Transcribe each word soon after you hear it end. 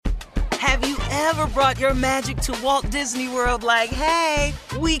Have you ever brought your magic to Walt Disney World like, hey,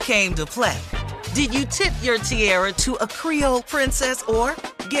 we came to play? Did you tip your tiara to a Creole princess or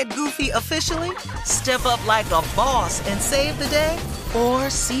get goofy officially? Step up like a boss and save the day? Or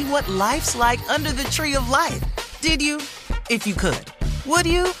see what life's like under the tree of life? Did you? If you could. Would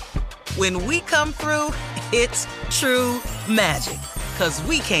you? When we come through, it's true magic. 'Cause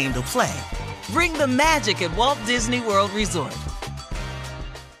we came to play. Bring the magic at Walt Disney World Resort.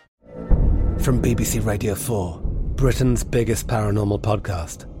 From BBC Radio 4, Britain's biggest paranormal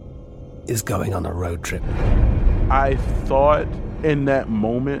podcast is going on a road trip. I thought in that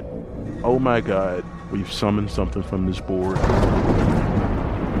moment, oh my God, we've summoned something from this board.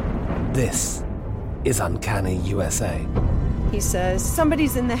 This is Uncanny USA. He says,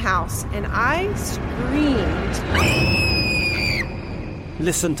 somebody's in the house, and I screamed.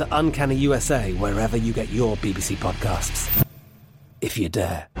 Listen to Uncanny USA wherever you get your BBC podcasts, if you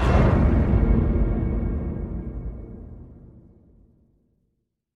dare.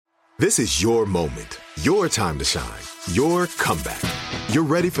 This is your moment, your time to shine, your comeback. You're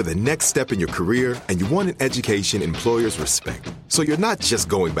ready for the next step in your career, and you want an education employers respect. So you're not just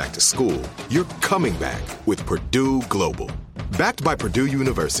going back to school, you're coming back with Purdue Global. Backed by Purdue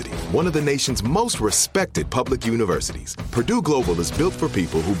University, one of the nation's most respected public universities, Purdue Global is built for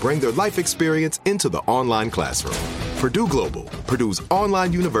people who bring their life experience into the online classroom. Purdue Global, Purdue's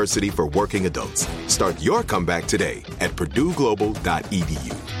online university for working adults. Start your comeback today at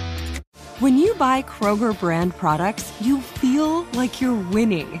purdueglobal.edu. When you buy Kroger brand products, you feel like you're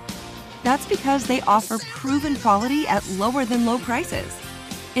winning. That's because they offer proven quality at lower than low prices.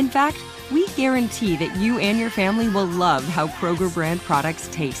 In fact, we guarantee that you and your family will love how Kroger brand products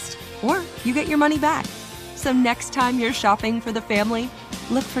taste, or you get your money back. So next time you're shopping for the family,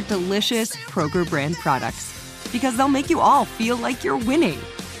 look for delicious Kroger brand products, because they'll make you all feel like you're winning.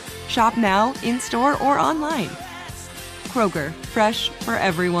 Shop now, in-store, or online. Kroger, fresh for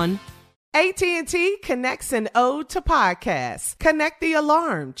everyone. AT&T connects an ode to podcasts. Connect the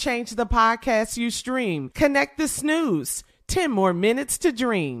alarm. Change the podcast you stream. Connect the snooze. 10 more minutes to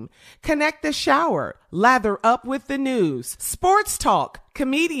dream. Connect the shower. Lather up with the news. Sports talk,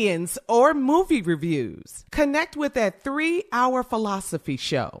 comedians, or movie reviews. Connect with that 3-hour philosophy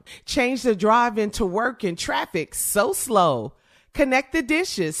show. Change the drive into work in traffic so slow. Connect the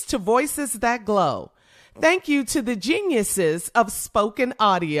dishes to voices that glow. Thank you to the geniuses of spoken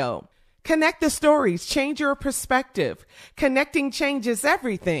audio. Connect the stories, change your perspective. Connecting changes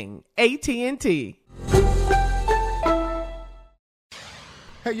everything. AT&T.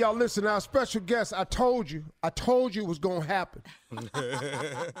 Hey, y'all, listen, our special guest, I told you it was going to happen.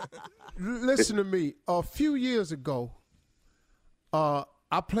 Listen to me. A few years ago, I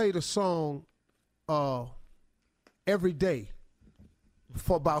played a song every day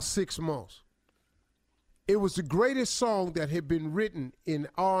for about 6 months. It was the greatest song that had been written in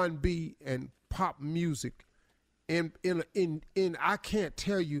R&B and pop music in I can't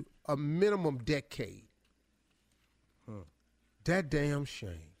tell you, a minimum decade. That damn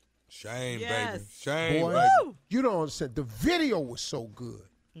Shame. Shame, Yes. baby. Shame, Boy, baby. you don't understand. The video was so good.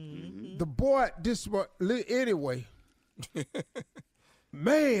 Mm-hmm. The boy, anyway.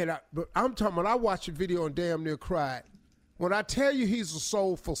 Man, I'm talking about, I watched the video and damn near cried. When I tell you he's a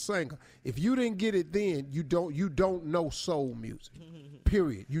soulful singer, if you didn't get it then, you don't know soul music.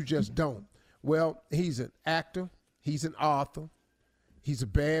 Period. You just don't. Well, he's an actor. He's an author. He's a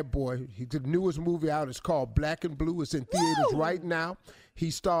bad boy. The newest movie out is called Black and Blue. It's in theaters right now.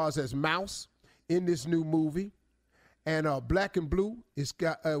 He stars as Mouse in this new movie. And Black and Blue, it's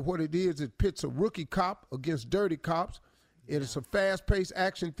got what it is, it pits a rookie cop against dirty cops. It is a fast-paced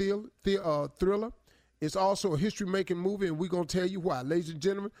action thriller. It's also a history-making movie, and we're going to tell you why. Ladies and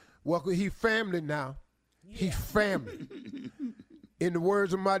gentlemen, welcome. He family now. Yeah. He family. In the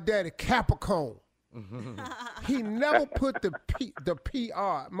words of my daddy, Capricorn. He never put the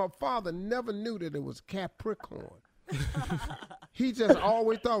PR. My father never knew that it was Capricorn. He just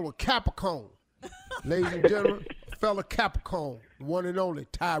always thought it was Capricorn. Ladies and gentlemen, fella Capricorn, one and only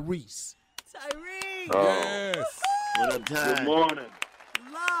Tyrese. Tyrese. Yes. What up, Ty? Good morning.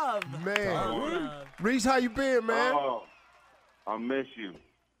 Love. Man. Reese, how you been, man? Oh, I miss you.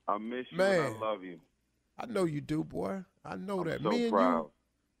 I miss you Man. and I love you. I know you do, boy. I know I'm that. so Me and proud. you,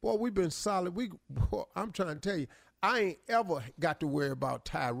 boy, we've been solid. I'm trying to tell you, I ain't ever got to worry about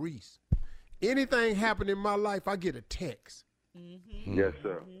Tyrese. Anything happen in my life, I get a text. Mm-hmm. Yes,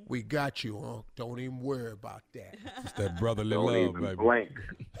 sir. We got you, Unc. Don't even worry about that. It's that brotherly Don't love, even baby. blink.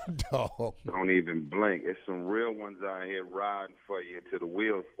 Dog. Don't even blink. It's some real ones out here riding for you till the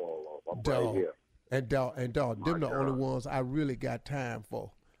wheels fall off. I'm Dog. right here. And dog, them the God. only ones I really got time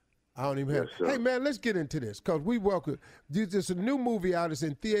for. I don't even have. Yes, sir. Hey, man, let's get into this because we welcome. There's a new movie out. It's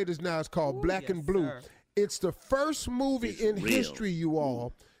in theaters now. It's called Black and Blue. sir. It's the first movie in history, you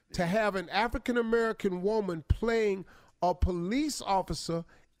all, to have an African-American woman playing a police officer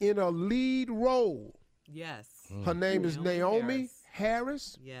in a lead role. Yes. Her name is Naomi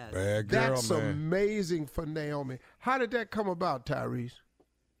Harris. Yes. Bad girl, That's man. amazing for Naomi. How did that come about, Tyrese?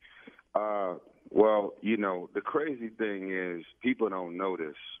 Well, you know, the crazy thing is people don't know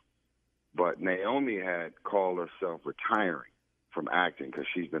this, but Naomi had called herself retiring from acting because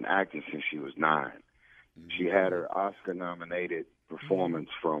she's been acting since she was 9. She had her Oscar-nominated performance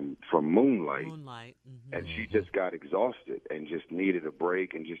from Moonlight, and she just got exhausted and just needed a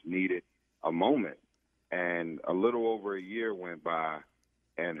break and just needed a moment. And a little over a year went by,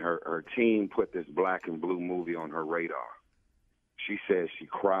 and her team put this Black and Blue movie on her radar. She says she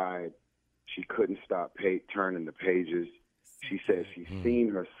cried. She couldn't stop turning the pages. She says she's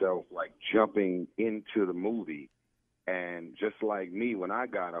seen herself like jumping into the movie. And just like me, when I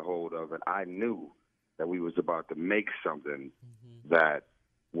got a hold of it, I knew that we was about to make something that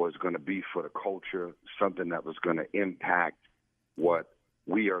was going to be for the culture, something that was going to impact what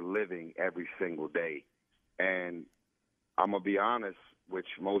we are living every single day. And I'm going to be honest, which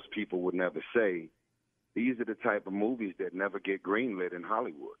most people would never say, these are the type of movies that never get greenlit in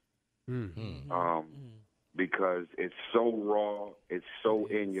Hollywood. Because it's so raw, it's so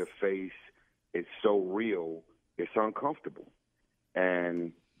in your face, it's so real, it's uncomfortable.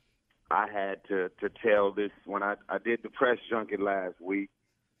 And I had to tell this when I did the press junket last week,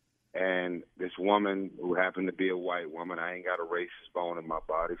 and this woman who happened to be a white woman, I ain't got a racist bone in my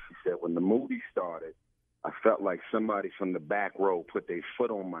body, she said, when the movie started, I felt like somebody from the back row put their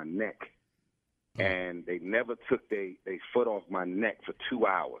foot on my neck, and they never took their foot off my neck for 2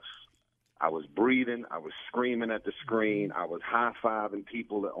 hours. I was breathing. I was screaming at the screen. I was high-fiving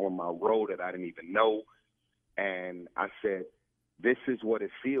people on my road that I didn't even know. And I said, this is what it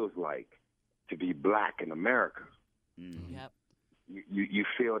feels like to be black in America. Yep. You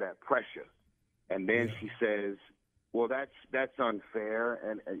feel that pressure. And then she says, well, that's unfair.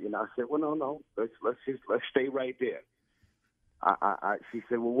 And I said, well, no. Let's stay right there. She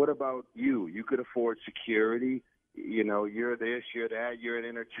said, well, what about you? You could afford security. You know, you're this, you're that, you're an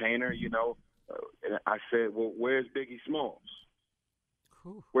entertainer, you know. And I said, well, where's Biggie Smalls?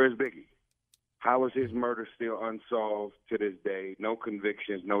 Where's Biggie? How is his murder still unsolved to this day? No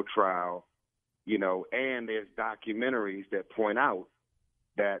convictions, no trial, you know, and there's documentaries that point out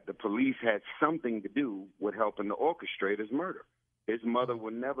that the police had something to do with helping to orchestrate his murder. His mother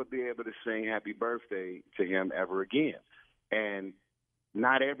will never be able to sing happy birthday to him ever again. And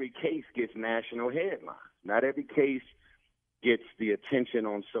not every case gets national headlines. Not every case gets the attention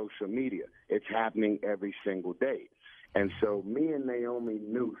on social media. It's happening every single day. And so me and Naomi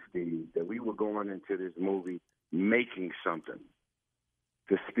knew, Steve, that we were going into this movie making something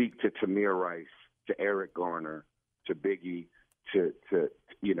to speak to Tamir Rice, to Eric Garner, to Biggie, to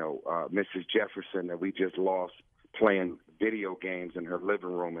Mrs. Jefferson that we just lost playing video games in her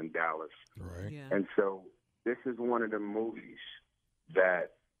living room in Dallas. Right. Yeah. And so this is one of the movies that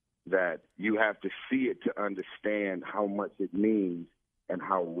you have to see it to understand how much it means and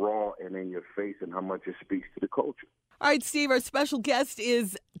how raw and in your face and how much it speaks to the culture. All right, Steve, our special guest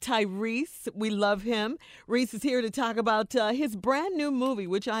is Tyrese. We love him. Reese is here to talk about his brand new movie,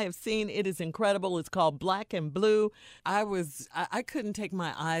 which I have seen. It is incredible. It's called Black and Blue. I couldn't take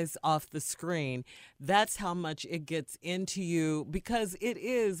my eyes off the screen. That's how much it gets into you, because it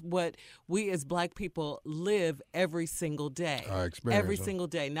is what we as black people live every single day. Every single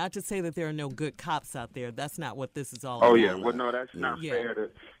day. Not to say that there are no good cops out there. That's not what this is all about. Oh, yeah. Well, no, that's not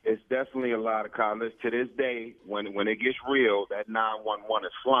fair. It's definitely a lot of college. To this day, when it gets real, that 911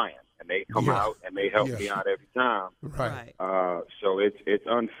 is flying, and they come out and they help me out every time. Right. So it's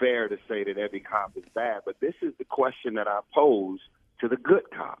unfair to say that every cop is bad, but this is the question that I pose to the good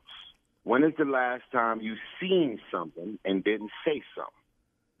cops. When is the last time you seen something and didn't say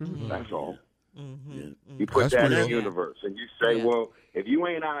something? Mm-hmm. That's all. Mm-hmm. Yeah. You put That's that in real. the universe, and you say, well, if you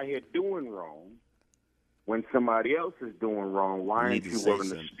ain't out here doing wrong, when somebody else is doing wrong, why aren't you willing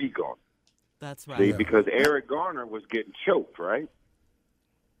to speak on it? That's right. See, because Eric Garner was getting choked, right?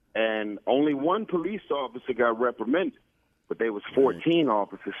 And only one police officer got reprimanded, but there was 14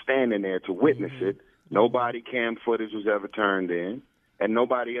 officers standing there to witness it. Nobody cam footage was ever turned in, and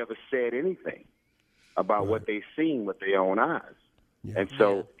nobody ever said anything about what they seen with their own eyes. And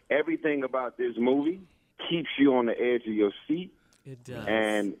so everything about this movie keeps you on the edge of your seat. It does.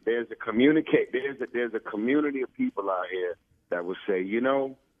 And there's a community of people out here that will say, you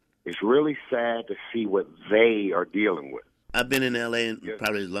know, it's really sad to see what they are dealing with. I've been in L.A.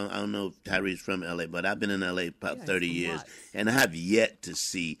 probably as long. I don't know if Tyree's from L.A., but I've been in L.A. about 30 years, and I have yet to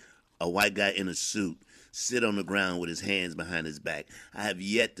see a white guy in a suit sit on the ground with his hands behind his back. I have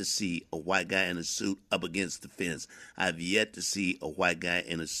yet to see a white guy in a suit up against the fence. I have yet to see a white guy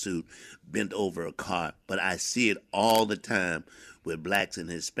in a suit bent over a car, but I see it all the time with blacks and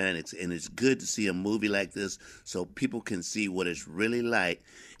Hispanics, and it's good to see a movie like this so people can see what it's really like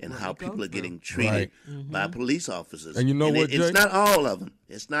and how people are getting treated by police officers. And you know what, Jay? It's not all of them.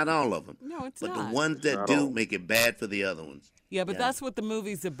 It's not all of them. No, it's not. But the ones that do make it bad for the other ones. Yeah, but that's what the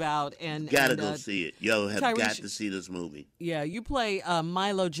movie's about. And gotta go see it. Yo, have got to see this movie. Yeah, you play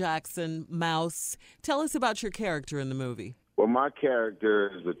Milo Jackson, Mouse. Tell us about your character in the movie. Well, my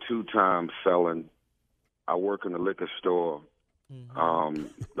character is a 2-time felon. I work in a liquor store.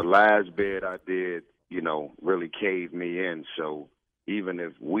 The last bid I did, really caved me in. So even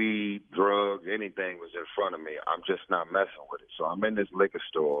if weed, drugs, anything was in front of me, I'm just not messing with it. So I'm in this liquor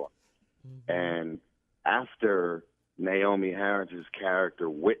store, and after Naomi Harris's character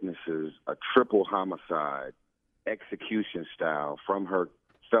witnesses a triple homicide, execution style, from her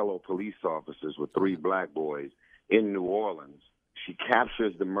fellow police officers with 3 black boys in New Orleans, she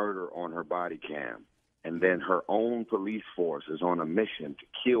captures the murder on her body cam. And then her own police force is on a mission to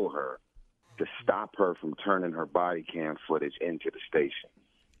kill her, to stop her from turning her body cam footage into the station.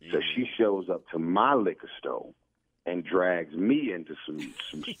 So she shows up to my liquor store and drags me into some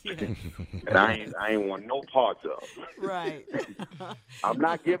and I ain't want no parts of. Right. I'm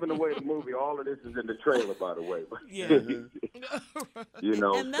not giving away the movie. All of this is in the trailer, by the way.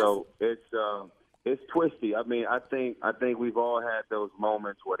 So it's twisty. I mean, I think we've all had those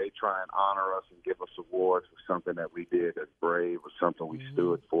moments where they try and honor us and give us awards for something that we did that's brave or something we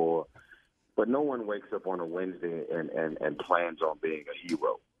stood for. But no one wakes up on a Wednesday and plans on being a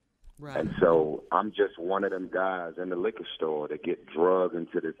hero. Right. And so I'm just one of them guys in the liquor store that get drugged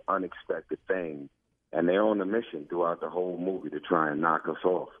into this unexpected thing. And they're on a mission throughout the whole movie to try and knock us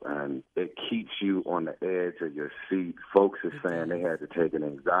off. And it keeps you on the edge of your seat. Folks are saying they had to take an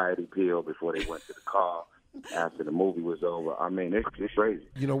anxiety pill before they went to the car after the movie was over. I mean, it's crazy.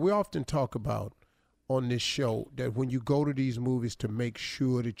 We often talk about on this show that when you go to these movies to make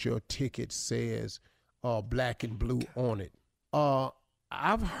sure that your ticket says black and blue on it.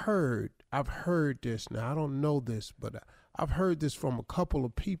 I've heard this. Now, I don't know this, but I've heard this from a couple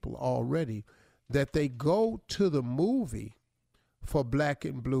of people already, that they go to the movie for black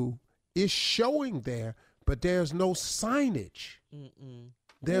and blue. It's showing there, but there's no signage.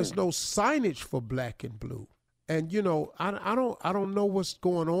 There's no signage for black and blue. And I don't know what's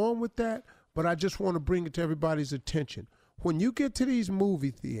going on with that, but I just want to bring it to everybody's attention. When you get to these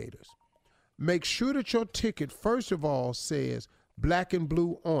movie theaters, make sure that your ticket, first of all, says black and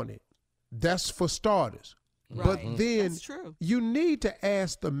blue on it. That's for starters. Right. But then you need to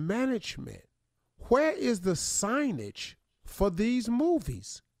ask the management, where is the signage for these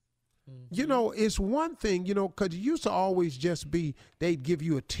movies? It's one thing, because it used to always just be they'd give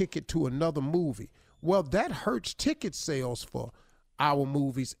you a ticket to another movie. Well, that hurts ticket sales for our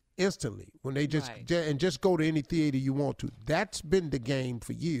movies instantly when they just go to any theater you want to. That's been the game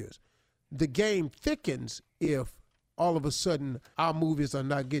for years. The game thickens if all of a sudden our movies are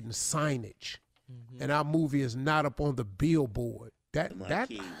not getting signage and our movie is not up on the billboard. That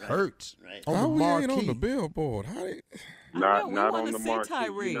hurts. Right. On the marquee. Ain't on the billboard. Not on the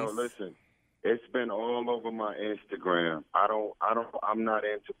marquee. Listen, it's been all over my Instagram. I'm not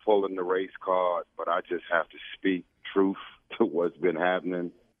into pulling the race card, but I just have to speak truth to what's been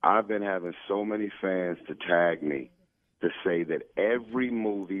happening. I've been having so many fans to tag me to say that every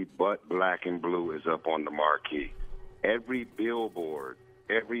movie but Black and Blue is up on the marquee. Every billboard,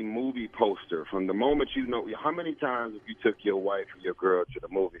 every movie poster, from the moment how many times have you took your wife or your girl to the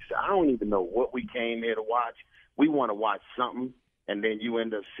movie, say, I don't even know what we came here to watch. We want to watch something, and then you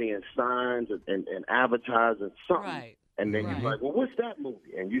end up seeing signs and advertising something. Right. And then you're like, well, what's that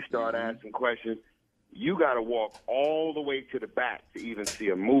movie? And you start asking questions. You got to walk all the way to the back to even see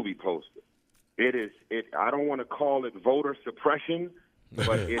a movie poster. I don't want to call it voter suppression,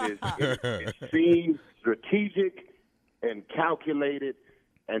 but it seems strategic and calculated.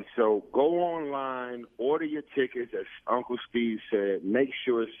 And so go online, order your tickets, as Uncle Steve said, make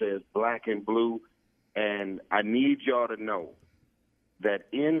sure it says Black and Blue. And I need y'all to know that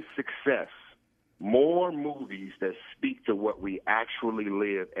in success, more movies that speak to what we actually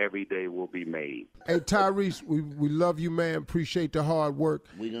live every day will be made. Hey, Tyrese, we love you, man. Appreciate the hard work.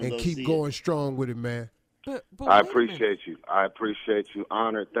 And keep going strong with it, man. But I appreciate you. I appreciate you.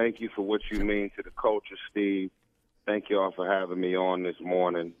 Honored. Thank you for what you mean to the culture, Steve. Thank you all for having me on this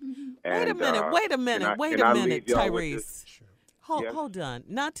morning. Wait a minute, Tyrese. Hold on.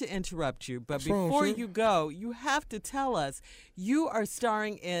 Not to interrupt you, but before you go, you have to tell us you are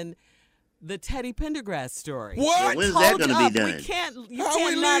starring in the Teddy Pendergrass story. What? When's that going to be done? You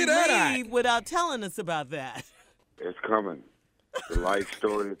cannot leave without telling us about that. It's coming. The life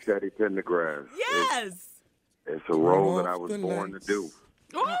story of Teddy Pendergrass. Yes. It's a role that I was born to do.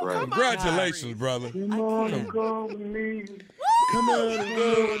 Oh, right. Congratulations, brother. Come on and go with me. Come on and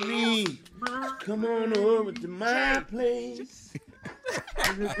go with me. Come on over to my place.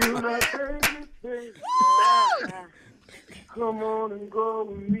 Come on and go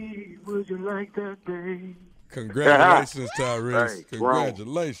with me. Would you like that, babe? Congratulations, Tyrese. Hey,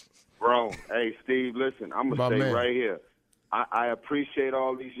 Congratulations. Bro, hey, Steve, listen, I'm going to stay right here. I appreciate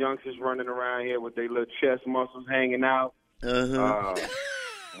all these youngsters running around here with their little chest muscles hanging out.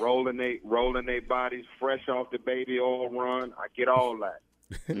 Rolling their bodies fresh off the baby oil run. I get all that.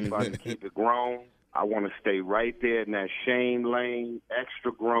 If I can keep it grown, I want to stay right there in that shame lane,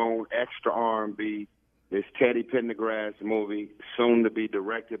 extra grown, extra R&B. This Teddy Pendergrass movie, soon to be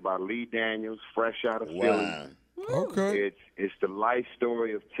directed by Lee Daniels, fresh out of Philly. Okay. It's the life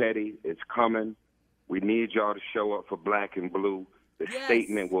story of Teddy. It's coming. We need y'all to show up for Black and Blue. The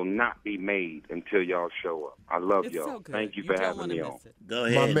statement will not be made until y'all show up. I love y'all. So thank you for having me on. Go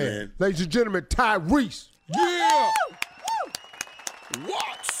ahead, my man. Ladies and gentlemen, Tyrese. Yeah.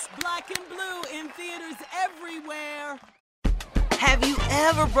 Watch Black and Blue in theaters everywhere. Have you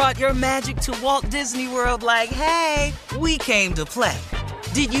ever brought your magic to Walt Disney World like, hey, we came to play?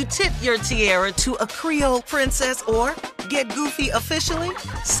 Did you tip your tiara to a Creole princess or get goofy officially?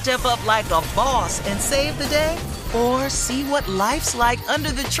 Step up like a boss and save the day? Or see what life's like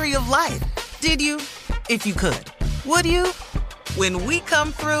under the tree of life? Did you? If you could. Would you? When we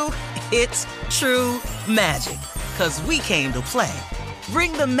come through, it's true magic. 'Cause we came to play.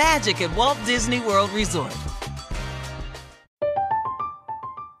 Bring the magic at Walt Disney World Resort.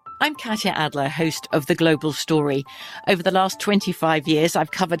 I'm Katya Adler, host of The Global Story. Over the last 25 years, I've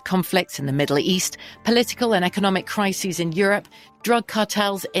covered conflicts in the Middle East, political and economic crises in Europe, drug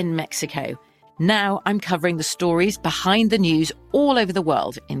cartels in Mexico. Now I'm covering the stories behind the news all over the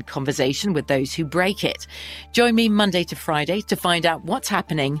world in conversation with those who break it. Join me Monday to Friday to find out what's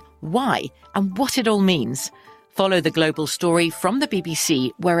happening, why, and what it all means. Follow The Global Story from the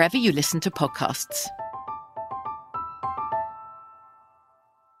BBC wherever you listen to podcasts.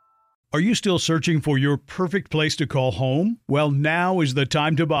 Are you still searching for your perfect place to call home? Well, now is the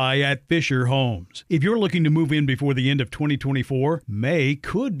time to buy at Fisher Homes. If you're looking to move in before the end of 2024, May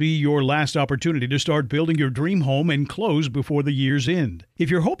could be your last opportunity to start building your dream home and close before the year's end. If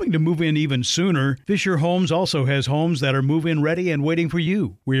you're hoping to move in even sooner, Fisher Homes also has homes that are move-in ready and waiting for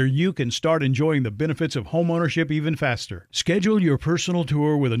you, where you can start enjoying the benefits of homeownership even faster. Schedule your personal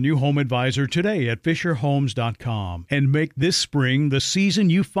tour with a new home advisor today at FisherHomes.com and make this spring the season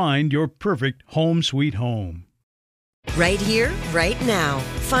you find your perfect home sweet home. Right here, right now.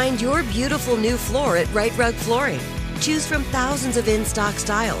 Find your beautiful new floor at Right Rug Flooring. Choose from thousands of in-stock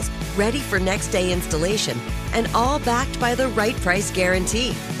styles, ready for next day installation, and all backed by the right price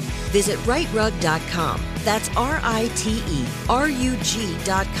guarantee. Visit rightrug.com. That's RITERUG.com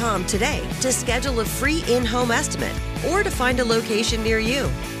today to schedule a free in-home estimate or to find a location near you.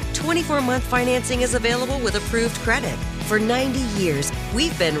 24-month financing is available with approved credit. For 90 years,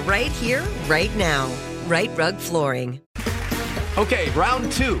 we've been right here, right now. Right Rug Flooring. Okay,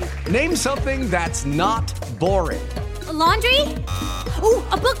 round two. Name something that's not boring. A laundry? Ooh,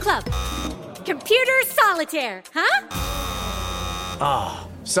 a book club. Computer solitaire, huh? Ah,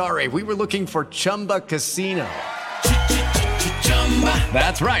 sorry, we were looking for Chumba Casino.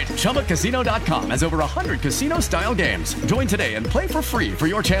 That's right. ChumbaCasino.com has over 100 casino-style games. Join today and play for free for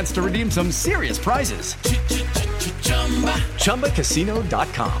your chance to redeem some serious prizes.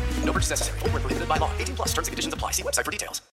 ChumbaCasino.com. No purchase necessary. Void where prohibited by law. 18+ terms and conditions apply. See website for details.